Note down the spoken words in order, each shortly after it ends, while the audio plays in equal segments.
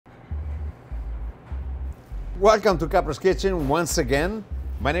Welcome to Capras Kitchen once again.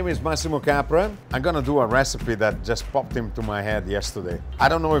 My name is Massimo Capra. I'm gonna do a recipe that just popped into my head yesterday. I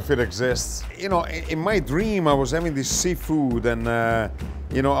don't know if it exists. You know, in my dream, I was having this seafood and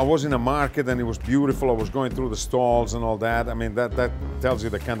you know, I was in a market and it was beautiful. I was going through the stalls and all that. I mean, that tells you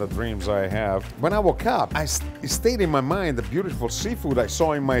the kind of dreams I have. When I woke up, it stayed in my mind the beautiful seafood I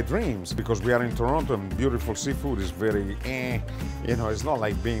saw in my dreams, because we are in Toronto and beautiful seafood is very you know, it's not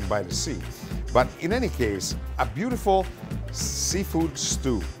like being by the sea. But in any case, a beautiful seafood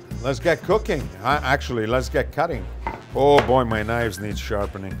stew. Let's get cooking. Actually, let's get cutting. Oh boy, my knives need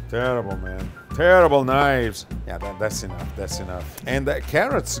sharpening. Terrible, man. Terrible knives. Yeah, that's enough. That's enough. And the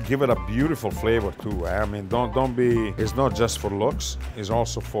carrots give it a beautiful flavor too. I mean, don't be. It's not just for looks. It's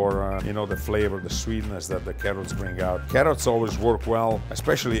also for you know, the flavor, the sweetness that the carrots bring out. Carrots always work well,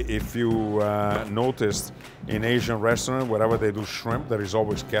 especially if you noticed in Asian restaurant, wherever they do shrimp, there is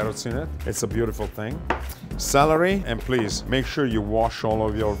always carrots in it. It's a beautiful thing. Celery, and please make sure you wash all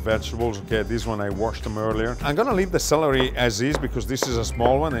of your vegetables. Okay, this one I washed them earlier. I'm gonna leave the celery as is because this is a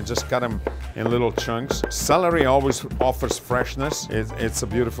small one and just cut them in little chunks. Celery always offers freshness. It's a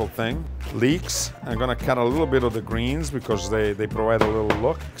beautiful thing. Leeks, I'm gonna cut a little bit of the greens because they provide a little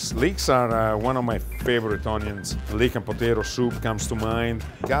look. Leeks are one of my favorite onions. Leek and potato soup comes to mind.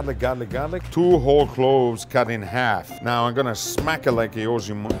 Garlic. 2 whole cloves cut in half. Now I'm gonna smack it like he owes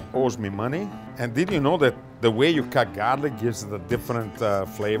me money. And did you know that the way you cut garlic gives it a different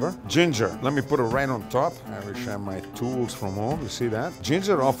flavor? Ginger, let me put it right on top. I wish I had my tools from home, you see that?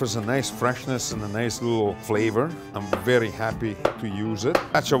 Ginger offers a nice freshness and a nice little flavor. I'm very happy to use it.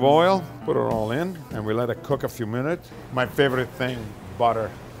 Batch of oil, put it all in, and we let it cook a few minutes. My favorite thing, butter.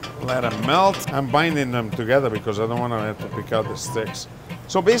 Let it melt. I'm binding them together because I don't want to have to pick out the sticks.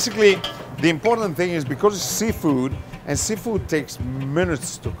 So basically, the important thing is because it's seafood, and seafood takes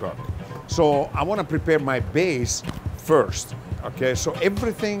minutes to cook. So I want to prepare my base first, okay? So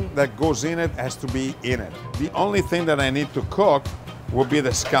everything that goes in it has to be in it. The only thing that I need to cook will be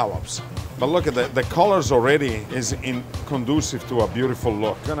the scallops. But look at the colors already is conducive to a beautiful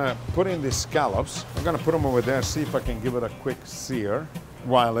look. I'm gonna put in the scallops. I'm gonna put them over there, see if I can give it a quick sear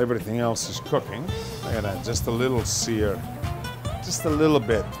while everything else is cooking. Look at that, just a little sear, just a little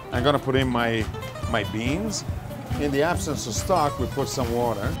bit. I'm gonna put in my beans. In the absence of stock, we put some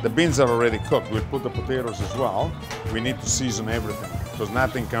water. The beans are already cooked. We'll put the potatoes as well. We need to season everything because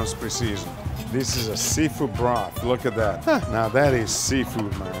nothing comes pre-seasoned. This is a seafood broth. Look at that. Now that is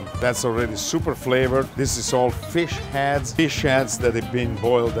seafood, man. That's already super flavored. This is all fish heads that have been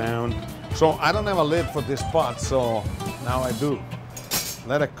boiled down. So I don't have a lid for this pot, so now I do.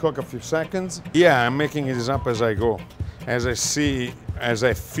 Let it cook a few seconds. Yeah, I'm making it up as I go. As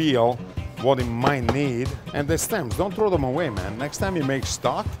I feel what it might need. And the stems, don't throw them away, man. Next time you make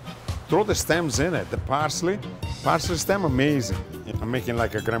stock, throw the stems in it. The parsley stem, amazing. I'm making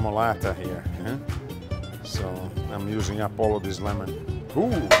like a gremolata here. So I'm using up all of this lemon.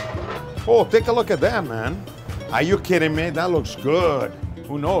 Ooh, oh, take a look at that, man. Are you kidding me? That looks good.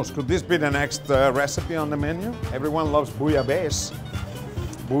 Who knows, could this be the next recipe on the menu? Everyone loves bouillabaisse.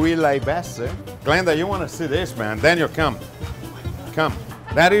 Bouillabaisse. Glenda, you wanna see this, man? Daniel, come.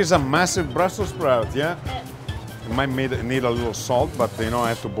 That is a massive Brussels sprout, yeah? It might need a little salt, but you know, I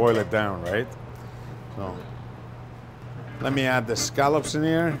have to boil it down, right? So, let me add the scallops in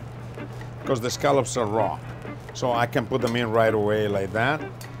here, because the scallops are raw. So I can put them in right away like that,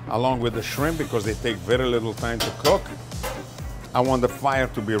 along with the shrimp, because they take very little time to cook. I want the fire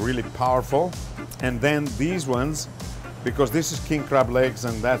to be really powerful. And then these ones, because this is king crab legs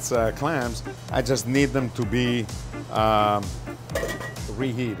and that's clams, I just need them to be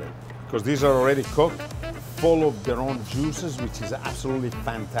reheated, because these are already cooked, full of their own juices, which is absolutely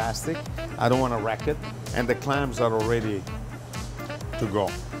fantastic. I don't want to wreck it. And the clams are already to go.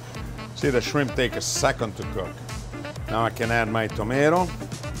 See, the shrimp take a second to cook. Now I can add my tomato.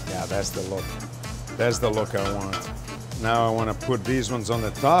 Yeah, that's the look. That's the look I want. Now I want to put these ones on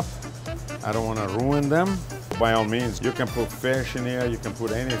the top. I don't want to ruin them. By all means, you can put fish in here, you can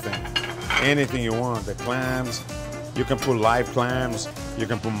put anything you want. The clams, you can put live clams, you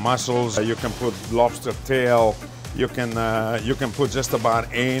can put mussels, you can put lobster tail, you can put just about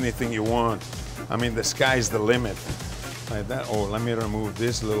anything you want. I mean, the sky's the limit. Like that. Oh, let me remove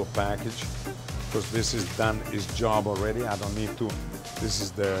this little package because this is done its job already. I don't need to.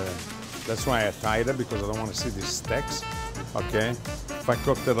 That's why I tied it, because I don't want to see these sticks. Okay. If I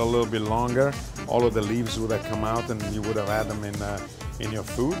cooked it a little bit longer, all of the leaves would have come out and you would have had them in your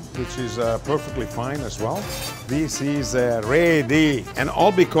food, which is perfectly fine as well. This is ready. And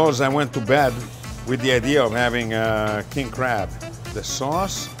all because I went to bed with the idea of having king crab. The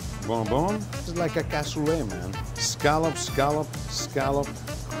sauce, Boom, boom. It's like a cassoulet, man. Scallop, scallop, scallop.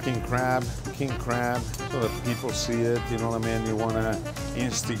 King crab, so that people see it, you know what I mean? You want to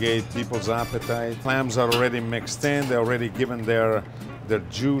instigate people's appetite. Clams are already mixed in, they're already given their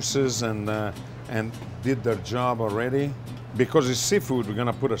juices and did their job already. Because it's seafood, we're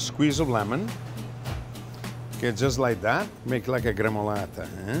gonna put a squeeze of lemon. Okay, just like that, make like a gremolata,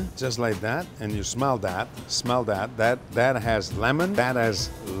 just like that, and you smell that, that has lemon,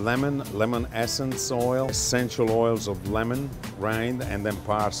 lemon essence oil, essential oils of lemon rind, and then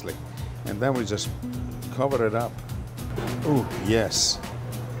parsley. And then we just cover it up. Oh, yes,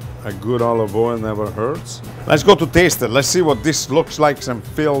 a good olive oil never hurts. Let's go to taste it. Let's see what this looks like and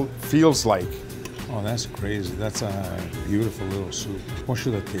feels like. Oh, that's crazy. That's a beautiful little soup. What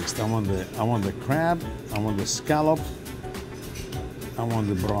should I taste? I want the crab, I want the scallop, I want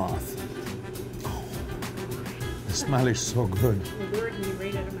the broth. Oh, the smell is so good. Can you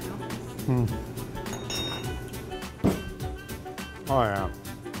rate it in my office? Oh yeah.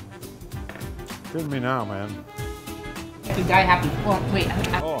 Kill me now, man. You die happy. Well, wait,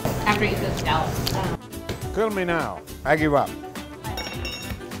 after you eat the scallops. Kill me now. I give up.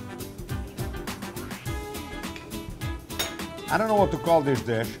 I don't know what to call this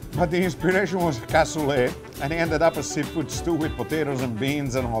dish, but the inspiration was cassoulet, and it ended up a seafood stew with potatoes and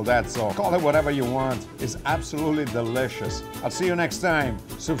beans and all that, so call it whatever you want. It's absolutely delicious. I'll see you next time.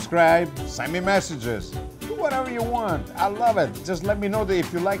 Subscribe, send me messages, do whatever you want. I love it. Just let me know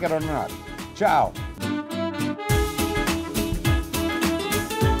if you like it or not. Ciao.